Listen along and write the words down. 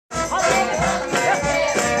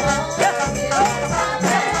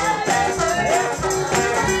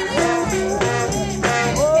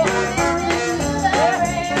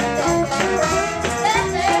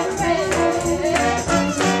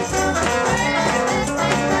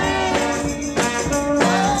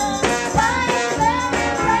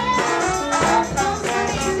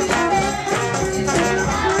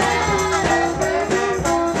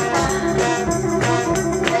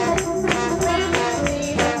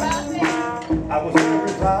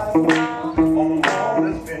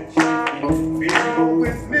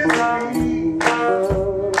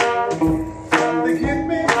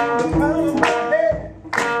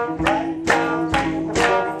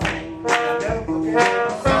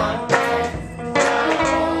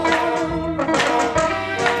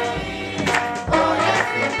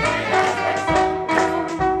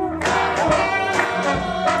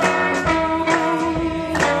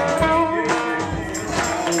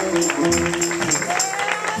After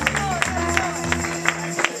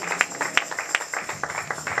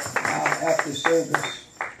service,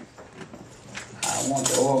 I want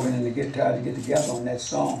the organ and the guitar to get together on that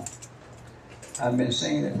song. I've been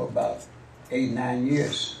singing it for about 8-9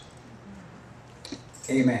 years.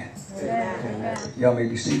 Amen. Amen. Y'all may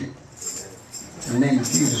be seated. In the name of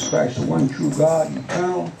Jesus Christ, the one true God,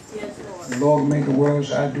 eternal, the Lord who made the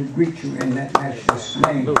worlds, I do greet you in that matchless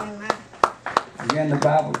name. Again, the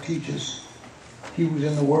Bible teaches he was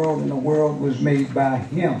in the world and the world was made by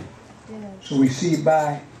him. So we see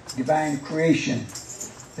by divine creation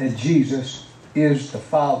that Jesus is the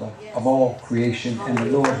Father of all creation and the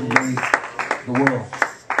Lord who made the world.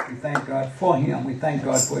 We thank God for him. We thank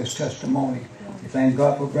God for his testimony. We thank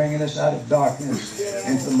God for bringing us out of darkness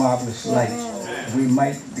into the marvelous light. We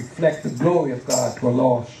might reflect the glory of God to a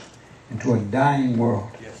lost and to a dying world.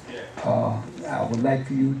 I would like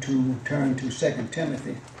for you to turn to 2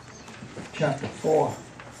 Timothy chapter 4.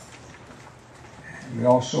 And we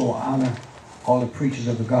also honor all the preachers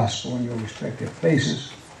of the gospel in your respective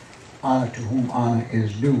places. Honor to whom honor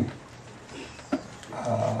is due.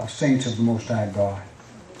 Saints of the Most High God.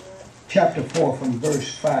 Chapter 4 from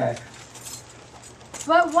verse 5.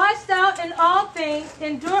 But watch thou in all things,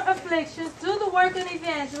 endure afflictions, do the work of an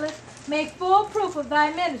evangelist, make full proof of thy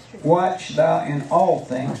ministry. Watch thou in all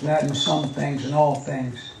things, not in some things, in all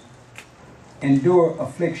things. Endure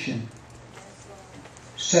affliction,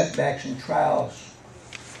 setbacks and trials,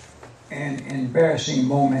 and embarrassing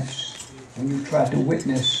moments when you try to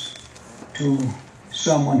witness to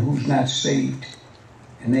someone who's not saved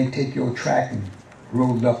and they take your tract and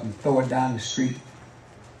roll it up and throw it down the street,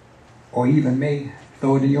 or even may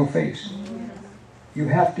throw it in your face. You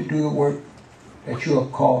have to do the work that you are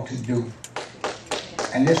called to do.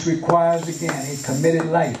 And this requires, again, a committed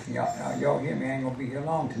life. Y'all hear me? I ain't going to be here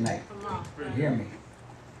long tonight. You hear me?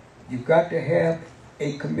 You've got to have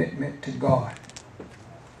a commitment to God.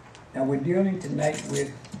 Now, we're dealing tonight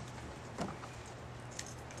with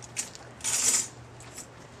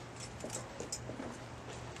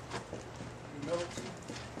humility,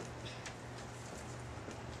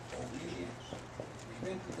 obedience. We've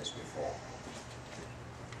been through this before.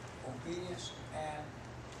 Obedience and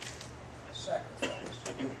sacrifice.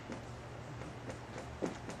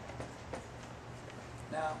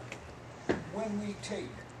 Now, when we take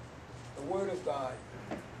the Word of God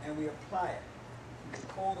and we apply it, the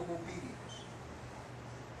code of obedience,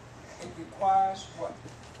 it requires what?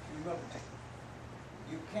 Humility.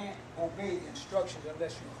 You can't obey the instructions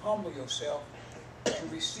unless you humble yourself to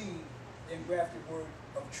receive the engrafted word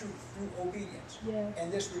of truth through obedience. Yes.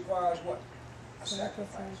 And this requires what? A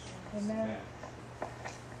sacrifice. Amen.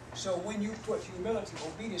 So when you put humility,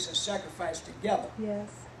 obedience, and sacrifice together, Yes.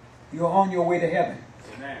 you're on your way to heaven.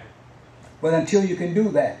 Amen. But until you can do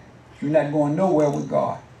that, you're not going nowhere with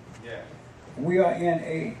God. Yeah. We are in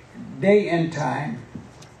a day and time,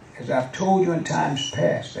 as I've told you in times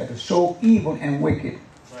past, that is so evil and wicked.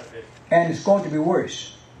 And it's going to be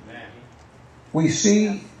worse. Amen. We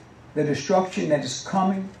see the destruction that is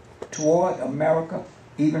coming toward America,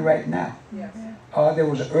 even right now. Yes. There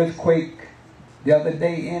was an earthquake the other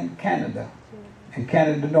day in Canada. And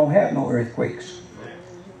Canada don't have no earthquakes.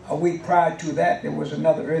 A week prior to that, there was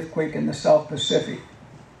another earthquake in the South Pacific.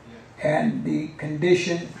 And the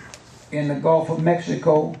condition in the Gulf of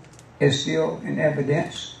Mexico is still in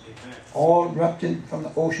evidence. All erupting from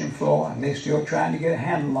the ocean floor, and they're still trying to get a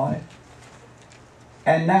handle on it.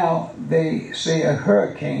 And now they say a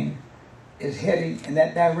hurricane is heading in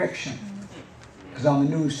that direction. It's on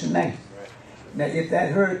the news tonight. Now, if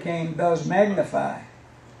that hurricane does magnify,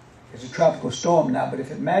 it's a tropical storm now, but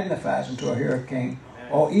if it magnifies into a hurricane,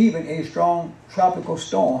 or even a strong tropical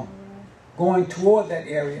storm going toward that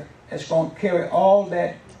area, it's going to carry all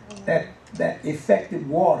that affected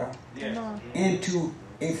water into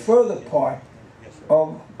a further part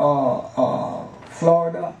of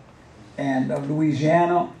Florida and of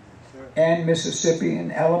Louisiana and Mississippi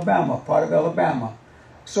and Alabama, part of Alabama.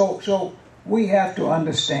 So we have to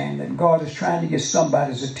understand that God is trying to get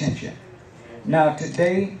somebody's attention. Now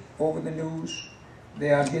today, over the news,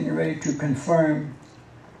 they are getting ready to confirm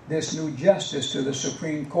this new justice to the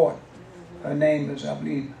Supreme Court. Her name is, I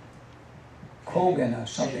believe, Kogan or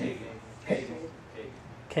something.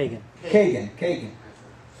 Kagan.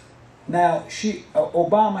 Now,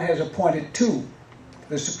 Obama has appointed 2 to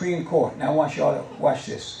the Supreme Court. Now, I want y'all to watch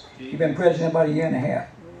this. He's been president about a year and a half.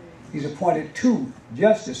 He's appointed 2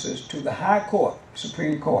 justices to the High Court,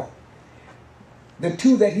 Supreme Court. The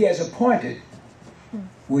 2 that he has appointed,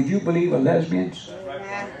 would you believe, are lesbians?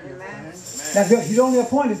 Now, he's only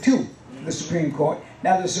appointed 2 to the Supreme Court.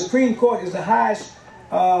 Now, the Supreme Court is the highest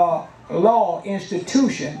law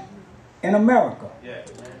institution in America.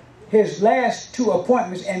 His last 2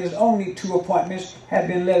 appointments and his only 2 appointments have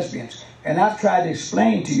been lesbians. And I've tried to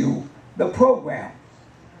explain to you the program.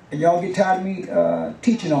 And y'all get tired of me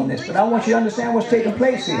teaching on this. But I want you to understand what's taking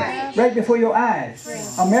place here. Right before your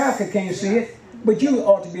eyes. America can't see it, but you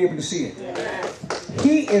ought to be able to see it.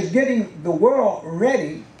 He is getting the world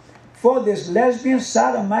ready for this lesbian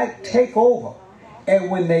sodomite takeover.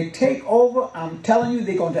 And when they take over, I'm telling you,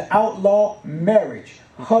 they're going to outlaw marriage.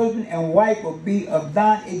 Husband and wife will be of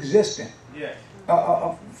non-existent.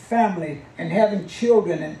 Family and having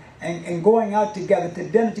children and going out together to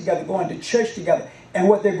dinner together, going to church together. And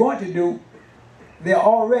what they're going to do, they're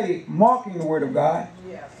already marking the Word of God.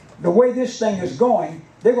 The way this thing is going,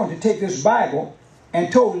 they're going to take this Bible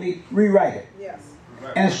and totally rewrite it.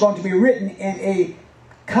 And it's going to be written in a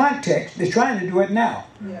context, they're trying to do it now,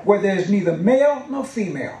 where there's neither male nor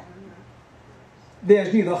female.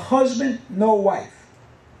 There's neither husband nor wife.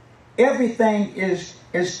 Everything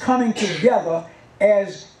is coming together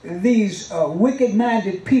as these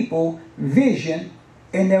wicked-minded people vision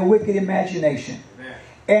in their wicked imagination.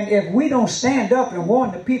 And if we don't stand up and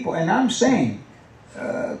warn the people, and I'm saying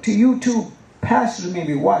to you two pastors who may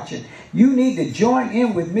be watching, you need to join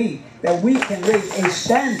in with me that we can raise a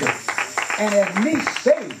standard and at least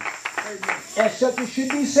save as such as should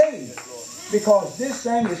be saved. Because this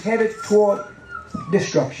thing is headed toward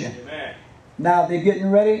destruction. Now they're getting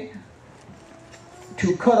ready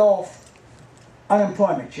to cut off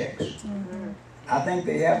unemployment checks. I think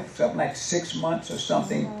they have something like 6 months or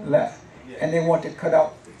something left, and they want to cut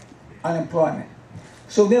out unemployment.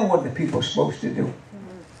 So then what are the people supposed to do?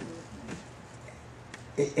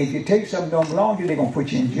 If you take something that don't belong to you, they're going to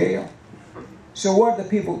put you in jail. So what are the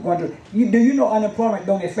people going to do? Do you know unemployment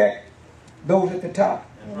don't affect those at the top?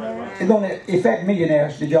 It don't affect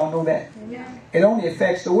millionaires. Did y'all know that? It only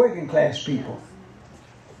affects the working class people.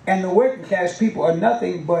 And the working class people are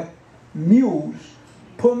nothing but mules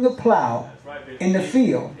pulling the plow in the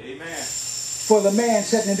field for the man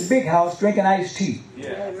sitting in the big house drinking iced tea.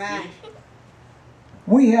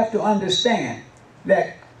 We have to understand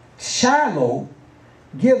that Shiloh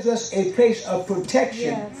gives us a place of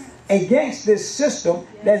protection against this system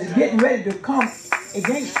that is getting ready to come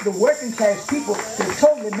against the working class people to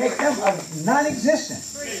totally make them non-existent.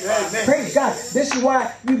 Praise God. This is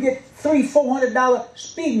why you get $300-400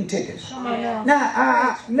 speeding tickets.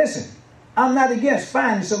 Now, listen, I'm not against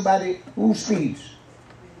finding somebody who speeds.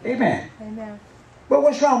 Amen. But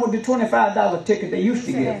what's wrong with the $25 ticket they used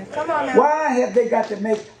to give? Why have they got to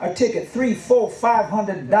make a ticket $300,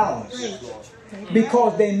 $400, $500?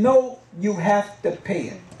 Because they know you have to pay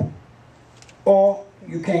it, or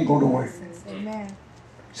you can't go to work.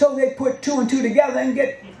 So they put 2 and 2 together and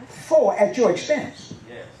get 4 at your expense.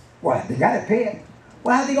 Why? They got to pay it.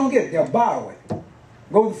 Well, how are they going to get it? They'll borrow it.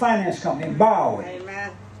 Go to the finance company and borrow it.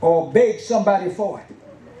 Or beg somebody for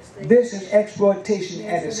it. This is exploitation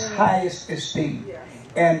at its highest esteem.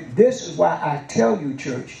 And this is why I tell you,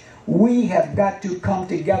 church, we have got to come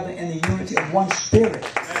together in the unity of one spirit.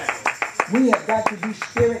 We have got to be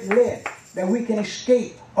spirit-led, that we can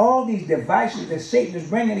escape all these devices that Satan is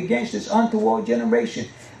bringing against this untoward generation.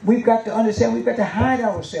 We've got to understand we've got to hide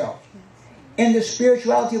ourselves in the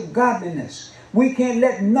spirituality of godliness. We can't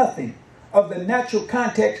let nothing of the natural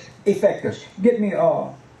context affect us. Get me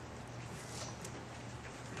 1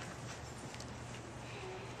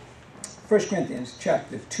 Corinthians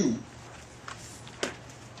chapter 2.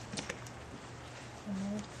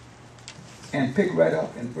 And pick right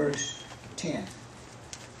up in verse 10.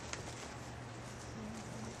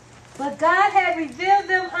 But God had revealed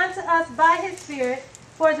them unto us by his Spirit,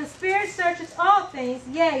 for the Spirit searches all things,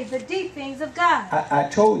 yea, the deep things of God. I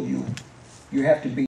told you, you have to be